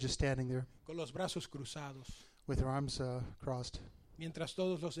people who are just standing there con los brazos cruzados, with their arms crossed, mientras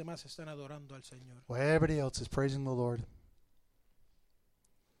todos los demás están adorando al Señor. while everybody else is praising the Lord.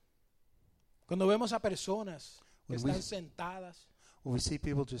 Cuando vemos a personas que When we- están sentadas, When we see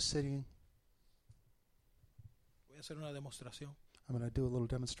people just sitting, voy a hacer una demostración, I'm going to do a little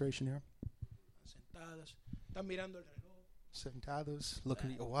demonstration here. sentadas, están mirando el reloj. Sentados,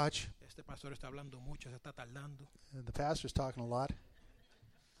 looking at your watch. Este pastor está hablando mucho, se está tardando. The pastor's talking a lot.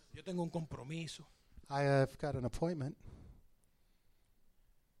 Yo tengo un compromiso. I have got an appointment.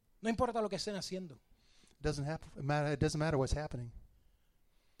 No importa lo que estén haciendo, It doesn't matter what's happening.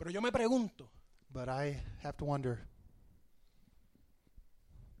 pero yo me pregunto, But I have to wonder,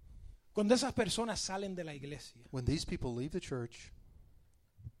 cuando esas personas salen de la iglesia, when these people leave the church,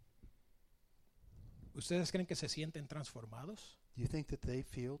 ¿ustedes creen que se sienten transformados? do you think that they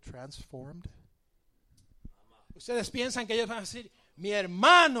feel transformed? ¿Ustedes piensan que ellos van a decir, mi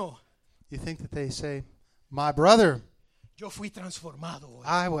hermano, You think that they say, my brother, yo fui transformado hoy?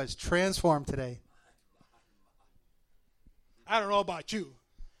 I was transformed today. I don't know about you.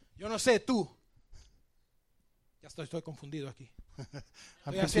 Yo no sé tú. Ya estoy confundido aquí.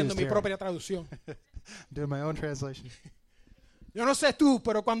 I'm Estoy haciendo confused mi here. propia traducción. Doing my own translation. Yo no sé tú,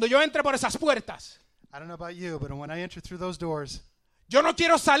 pero cuando yo entre por esas puertas, I don't know about you, but when I enter through those doors, yo no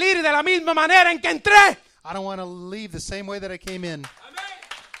quiero salir de la misma manera en que entré. I don't want to leave the same way that I came in.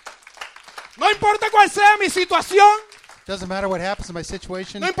 No importa cuál sea mi situación, Doesn't matter what happens in my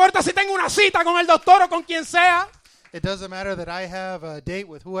situation. no importa si tengo una cita con el doctor o con quien sea, It doesn't matter that I have a date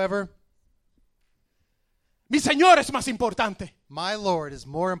with whoever. mi Señor es más importante. My Lord is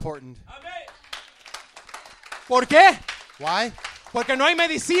more important. ¿Por qué? Why? Porque no hay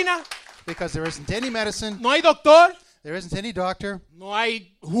medicina, Because there isn't any medicine. no hay doctor, There isn't any doctor. no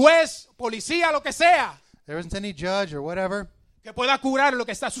hay juez, policía, lo que sea, There isn't any judge or whatever que pueda curar lo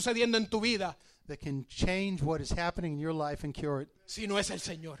que está sucediendo en tu vida, that can change what is happening in your life and cure it si no es el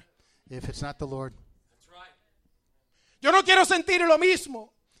Señor. if it's not the Lord. Yo no quiero sentir lo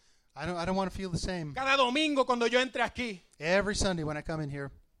mismo I don't want to feel the same cada domingo cuando yo entre aquí every Sunday when I come in here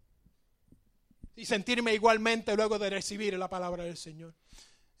y sentirme igualmente luego de recibir la palabra del Señor.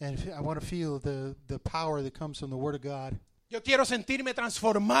 and I want to feel the power that comes from the Word of God. Yo quiero sentirme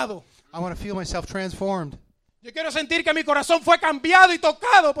transformado. I want to feel myself transformed. Yo quiero sentir que mi corazón fue cambiado y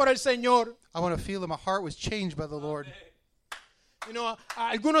tocado por el Señor. I want to feel that my heart was changed by the Lord. You know, a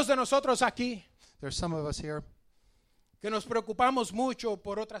algunos de nosotros aquí There's some of us here que nos preocupamos mucho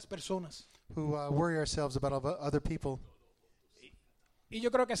por otras personas. who worry ourselves about other people. Y yo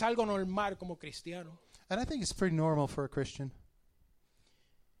creo que es algo normal como cristiano. And I think it's pretty normal for a Christian.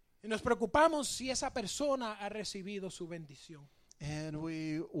 Y nos preocupamos si esa persona ha recibido su bendición. And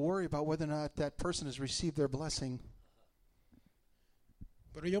we worry about whether or not that person has received their blessing.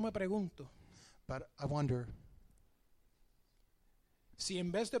 Pero yo me pregunto, But I wonder, si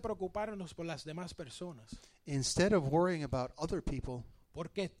en vez de preocuparnos por las demás personas, instead of worrying about other people, ¿por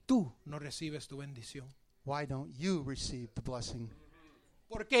qué tú no recibes tu bendición? why don't you receive the blessing?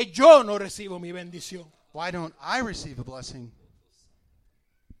 ¿Por qué yo no recibo mi bendición? Why don't I receive a blessing?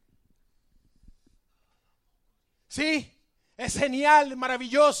 Sí, es genial,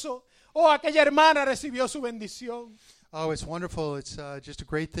 maravilloso. Oh, aquella hermana recibió su bendición. Oh, it's wonderful. It's just a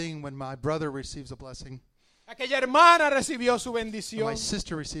great thing when my brother receives a blessing. Aquella hermana recibió su Or bendición. my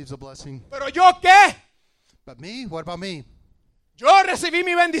sister receives a blessing. Pero yo qué? But me? What about me? Yo recibí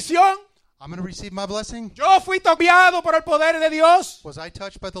mi bendición. I'm going to receive my blessing? Yo fui tobiado por el poder de Dios. Was I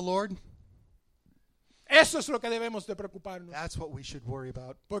touched by the Lord? Eso es lo que debemos de preocuparnos. That's what we should worry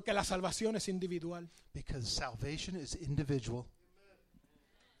about. Porque la salvación es individual. Because salvation is individual.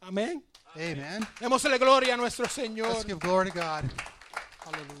 Amén. Amen. Démosle gloria a nuestro Señor. Let's give glory to God.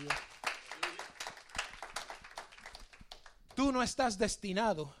 Aleluya. Tú no estás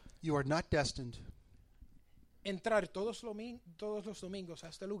destinado You are not destined a entrar todos los domingos a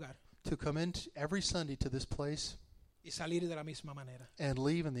este lugar to come in every Sunday to this place y salir de la misma manera. and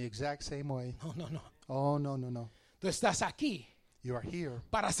leave in the exact same way. No, no, no. Oh, no, no, no. Tú estás aquí You are here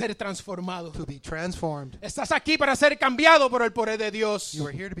para ser transformado. to be transformed. Estás aquí para ser cambiado por el poder de Dios. You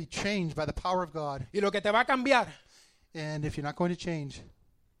are here to be changed by the power of God. Y lo que te va a cambiar, And if you're not going to change,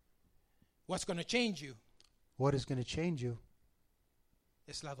 what's going to change you, what is going to change you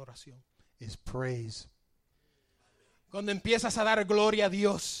es la adoración. is praise. Cuando empiezas a dar gloria a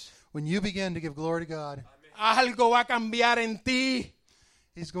Dios, When you begin to give glory to God, algo va a cambiar en ti.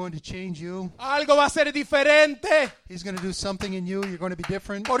 He's going to change you. Algo va a ser diferente. He's going to do something in you. You're going to be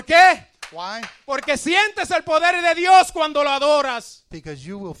different. ¿Por qué? Why? Porque sientes el poder de Dios cuando lo adoras. Because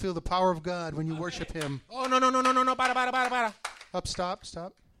you will feel the power of God when you worship Him. Oh, no, para. Up, stop.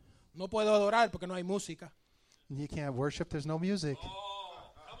 No puedo adorar porque no hay música. You can't worship, there's no music.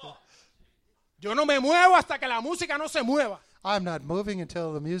 Yo no me muevo hasta que la música no se mueva. I'm not moving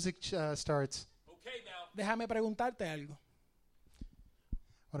until the music starts. Déjame preguntarte algo.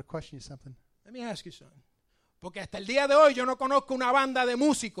 I want to question you something. Let me ask you something. Porque hasta el día de hoy yo no conozco una banda de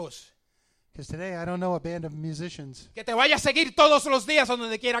músicos Because today I don't know a band of musicians que te vaya a seguir todos los días a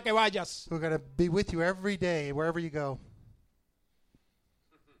donde quiera que vayas. who are going to be with you every day, wherever you go.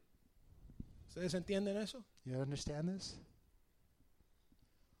 ¿Ustedes entienden eso? You understand this?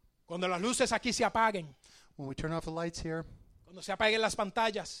 Cuando las luces aquí se apaguen, When we turn off the lights here, cuando se apaguen las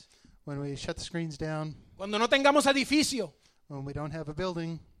pantallas, when we shut the screens down, cuando no tengamos edificio, when we don't have a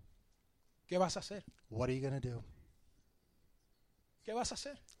building, ¿qué vas a hacer? what are you going to do? ¿Qué vas a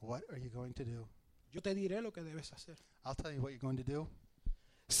hacer? What are you going to do? Yo te diré lo que debes hacer. I'll tell you what you're going to do.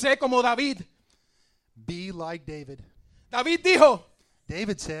 Sé como David. Be like David. David dijo,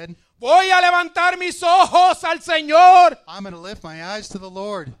 David said, voy a levantar mis ojos al Señor, I'm going to lift my eyes to the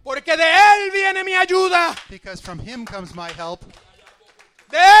Lord, porque de Él viene mi ayuda, because from Him comes my help.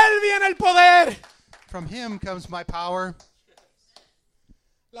 de Él viene el poder. From Him comes my power.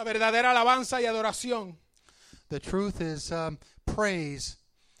 La verdadera alabanza y adoración The truth is praise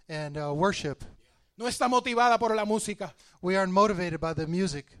and worship. no está motivada por la música, We aren't motivated by the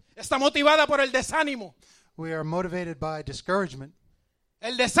music. está motivada por el desánimo. We are motivated by discouragement.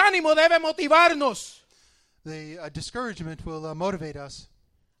 El desánimo debe motivarnos The discouragement will motivate us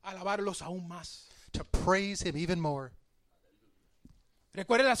a alabarlos aún más. to praise Him even more.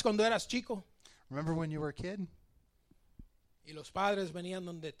 ¿Recuerdas cuando eras chico Remember when you were a kid y los padres venían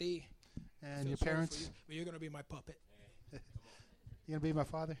donde ti? and Feel your sorry parents, for you, but you're going to be my puppet. you going to be my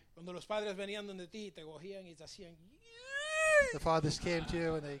father? Cuando los padres venían donde ti y te cogían y te hacían. The fathers came to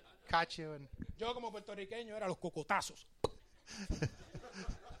you and they caught you, and Yo como puertorriqueño era los cocotazos.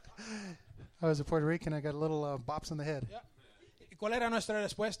 I was a Puerto Rican. I got a little bops on the head. ¿Ya? ¿Y cuál era nuestra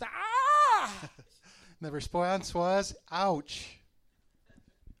respuesta? ¡Ah! The response was, ouch.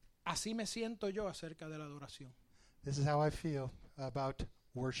 Así me siento yo acerca de la adoración, This is how I feel about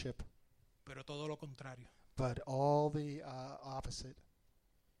worship, pero todo lo contrario. but all the opposite.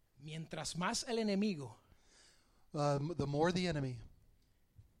 Mientras más el enemigo The more the enemy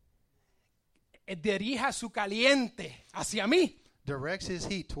dirija su caliente hacia mí, directs his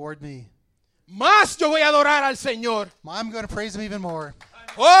heat toward me, más yo voy a adorar al Señor. I'm going to praise Him even more.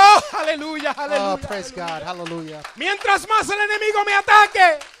 ¡Oh, aleluya, aleluya! Oh, praise aleluya. God. Hallelujah. Mientras más el enemigo me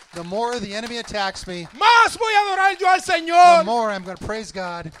ataque, The more the enemy attacks me, más voy a adorar yo al the Señor. more I'm going to praise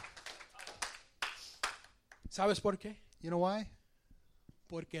God. ¿Sabes por qué? You know why?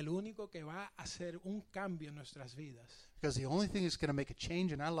 Porque el único que va a hacer un cambio en nuestras vidas Because the only thing that's going to make a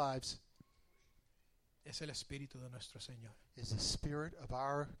change in our lives es el Espíritu de nuestro Señor. is the Spirit of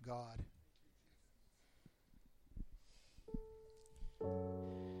our God.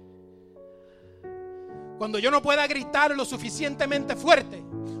 Cuando yo no pueda gritar lo suficientemente fuerte,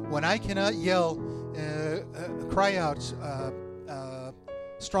 When I cannot yell, cry out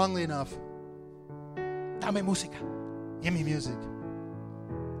strongly enough, dame música. give me music.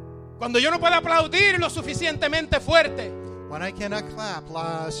 Cuando yo no pueda aplaudir lo suficientemente fuerte, When I cannot clap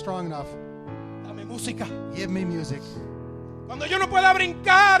strong enough, dame música. give me music. Cuando yo no pueda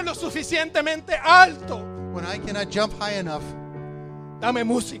brincar lo suficientemente alto, When I cannot jump high enough, dame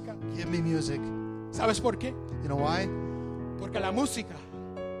música. give me music. ¿Sabes por qué? You know why? Porque la música,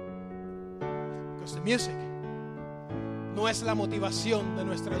 because the music, no es la motivación de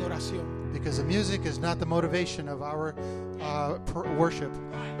nuestra adoración. Because the music is not the motivation of our worship.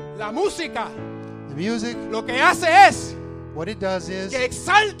 La música The music, lo que hace es what it does is que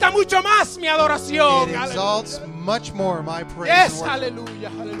exalta mucho más mi adoración. it exalts much more my praise. Yes, and worship. aleluya,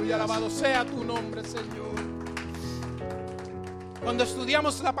 aleluya, alabado sea tu nombre, Señor. Cuando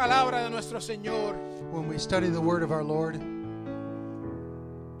estudiamos la palabra de nuestro Señor When we study the word of our Lord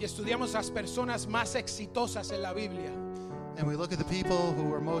y estudiamos las personas más exitosas en la Biblia, and we look at the people who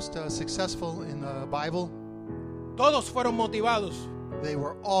were most successful in the Bible, todos fueron motivados they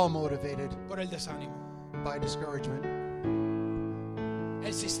were all motivated por el desánimo. by discouragement.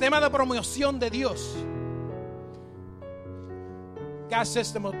 El sistema de promoción de Dios, God's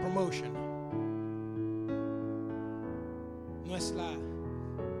system of promotion, no es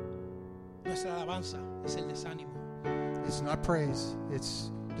la alabanza, es el desánimo. It's not praise,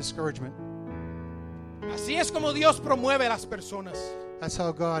 it's discouragement. Así es como Dios promueve a las personas. That's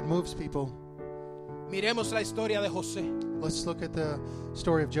how God moves people. Miremos la historia de José. Let's look at the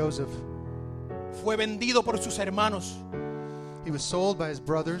story of Joseph. Fue vendido por sus hermanos. He was sold by his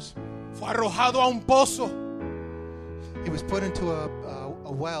brothers. Fue arrojado a un pozo He was put into a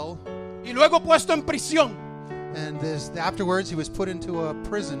well. y luego puesto en prisión. And afterwards, he was put into a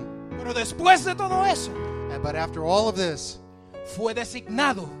prison. Pero después de todo eso, But after all of this, fue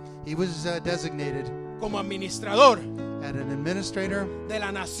designado he was designated como administrador as an administrator de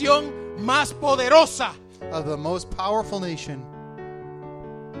la nación más poderosa. of the most powerful nation.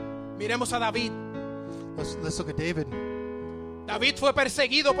 Miremos a David. Let's look at David. David fue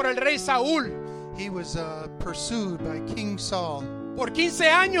perseguido por el rey Saúl He was pursued by King Saul por 15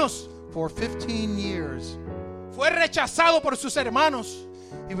 años. for 15 years. Fue rechazado por sus hermanos.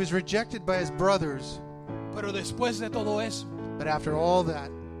 He was rejected by his brothers. Pero después de todo eso, But after all that,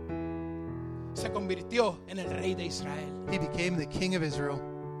 se convirtió en el rey de Israel. he became the king of Israel.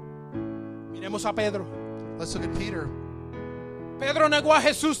 Miremos a Pedro. Let's look at Peter. Pedro negó a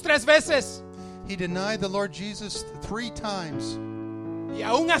Jesús 3 veces. He denied the Lord Jesus 3 times. Y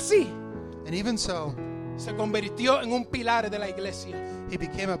aún así, And even so, se convirtió en un pilar de la iglesia. he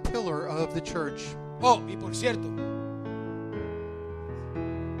became a pillar of the church. Oh, y por cierto,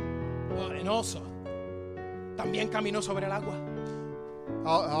 and also, también caminó sobre el agua,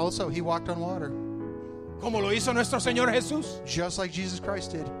 Also, he walked on water, como lo hizo nuestro Señor Jesús. just like Jesus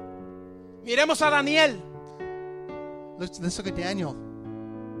Christ did. Miremos a Daniel. Let's look at Daniel.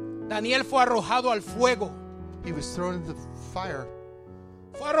 Daniel fue arrojado al fuego. He was thrown into the fire.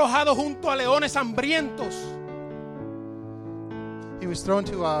 Fue arrojado junto a leones hambrientos. He was thrown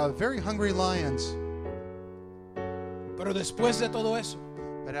to very hungry lions. Pero después de todo eso,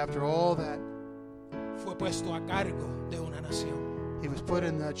 But after all that, fue puesto a cargo de una nación. he was put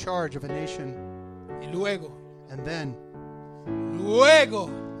in the charge of a nation. Y luego, And then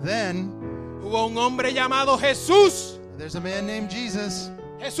hubo un hombre llamado Jesús. there's a man named Jesus.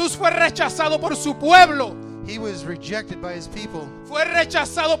 Jesús fue rechazado por su pueblo. He was rejected by his people. Fue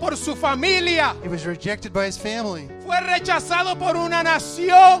rechazado por su familia. He was rejected by his family. Fue rechazado por una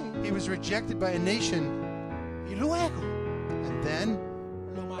nación. He was rejected by a nation. Y luego And then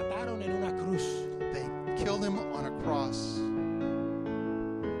lo mataron en una cruz. they killed him on a cross.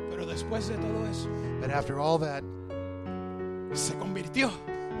 Pero después de todo eso, But after all that, se convirtió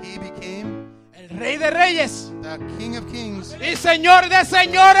he became el Rey de Reyes the King of Kings y Señor de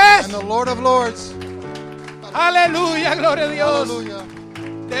Señores. and the Lord of Lords. Aleluya, gloria a Dios. Hallelujah.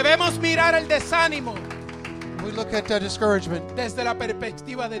 Debemos mirar el desánimo We look at discouragement desde la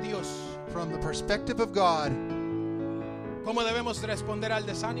perspectiva de Dios. from the perspective of God. ¿Cómo debemos responder al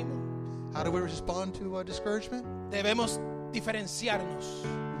desánimo? How do we respond to discouragement? Debemos diferenciarnos.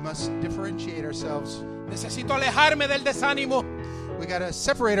 We must differentiate ourselves. Necesito alejarme del desánimo We got to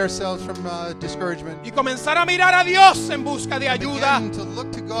separate ourselves from discouragement. y comenzar a mirar a Dios en busca de ayuda. Begin to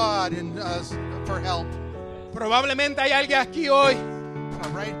look to God and for help. Probablemente hay alguien aquí hoy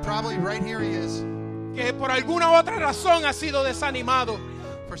Probably right here he is. que por alguna u otra razón ha sido desanimado.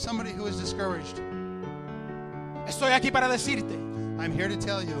 For somebody who is discouraged, Estoy aquí para decirte I'm here to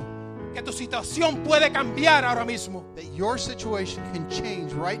tell you que tu situación puede cambiar ahora mismo. that your situation can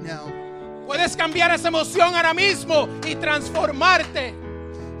change right now. Puedes cambiar esa emoción ahora mismo y transformarte.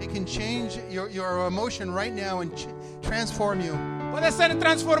 It can change your emotion right now and transform you. Puedes ser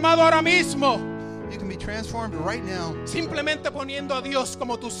transformado ahora mismo You can be transformed right now simplemente poniendo a Dios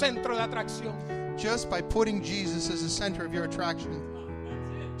como tu centro de atracción. just by putting Jesus as the center of your attraction.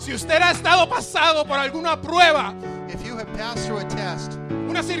 Si usted ha estado pasado por alguna prueba, If you have passed through a test,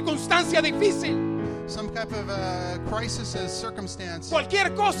 una circunstancia difícil, some type of crisis, a circumstance,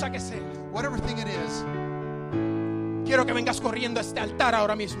 cualquier cosa que sea, whatever thing it is, quiero que vengas corriendo a este altar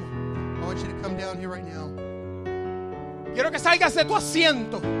ahora mismo. I want you to come down here right now. Quiero que salgas de tu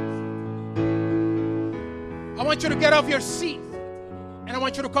asiento. I want you to get off your seat and I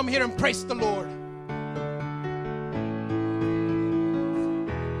want you to come here and praise the Lord.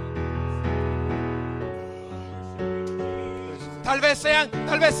 Tal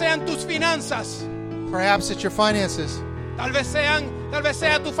vez sean tus finanzas. Perhaps it's your finances. Tal vez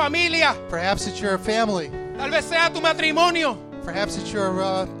sea tu familia. Perhaps it's your family. Tal vez sea tu matrimonio. Perhaps it's your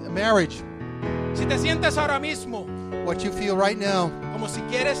marriage. Si te sientes ahora mismo What you feel right now. como si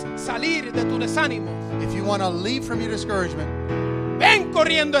quieres salir de tu desánimo, If you want to leave from your discouragement, ven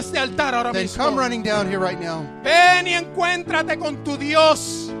corriendo a este altar ahora then mismo. come running down here right now. Ven y encuéntrate con tu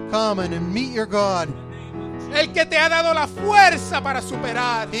Dios, Come and meet your God. el que te ha dado la fuerza para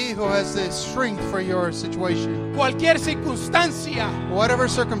superar He who has the strength for your situation. cualquier circunstancia Whatever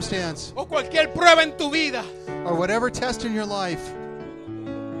circumstance o cualquier prueba en tu vida, or whatever test in your life.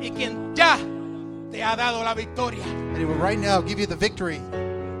 y quien ya te ha dado la victoria. And he will right now give you the victory.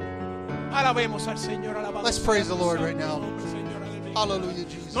 Alabemos al Señor, alabado Let's sea praise tu the Lord santo right now. nombre, Señor, aleluya. Hallelujah,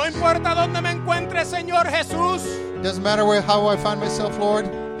 Jesus. No importa dónde me encuentre, Señor Jesús. Doesn't matter how I find myself, Lord.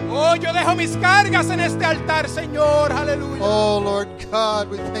 Oh, yo dejo mis cargas en este altar, Señor, aleluya. Oh, Lord God,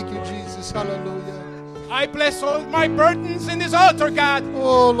 we thank you, Jesus. Hallelujah. I place all my burdens in this altar, God.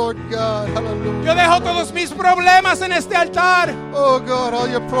 Oh, Lord God, Yo hallelujah. dejo todos mis problemas en este altar. Oh, God, all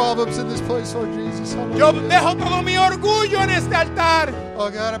your problems in this place, Lord Jesus. Yo Hallelujah. dejo todo mi orgullo en este altar. Oh,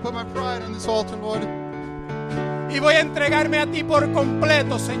 God, I put my pride on this altar, Lord. Y voy a entregarme a ti por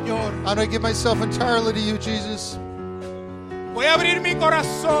completo, Señor. I'm going to give myself entirely to you, Jesus. Voy a abrir mi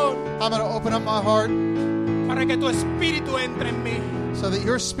corazón I'm going to open up my heart para que tu espíritu entre en mí. so that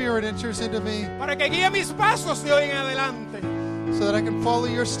your spirit enters into me, Para que guíe mis pasos de hoy en adelante. so that I can follow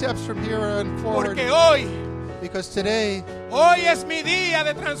your steps from here and forward. Porque hoy Because today es mi día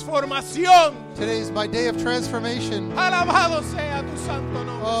de transformación. is my day of transformation. Alabado sea tu santo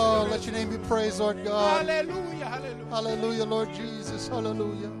nombre. Oh, Señor let your name be praised, Lord God. Aleluya, aleluya. Hallelujah, Lord Jesus.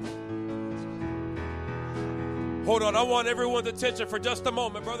 Hallelujah. Hold on, I want everyone's attention for just a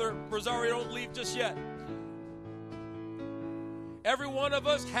moment. Brother Rosario, don't leave just yet. Every one of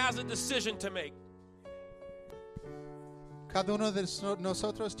us has a decision to make. Cada uno de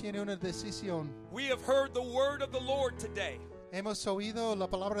nosotros tiene una decisión. We have heard the word of the Lord today. Hemos oído la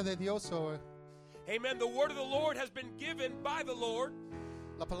palabra de Dios hoy. Amen. The word of the Lord has been given by the Lord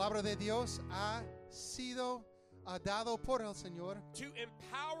La palabra de Dios ha sido dado por el Señor to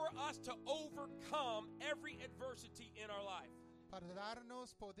empower us to overcome every adversity in our life. para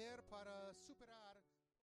darnos poder para superar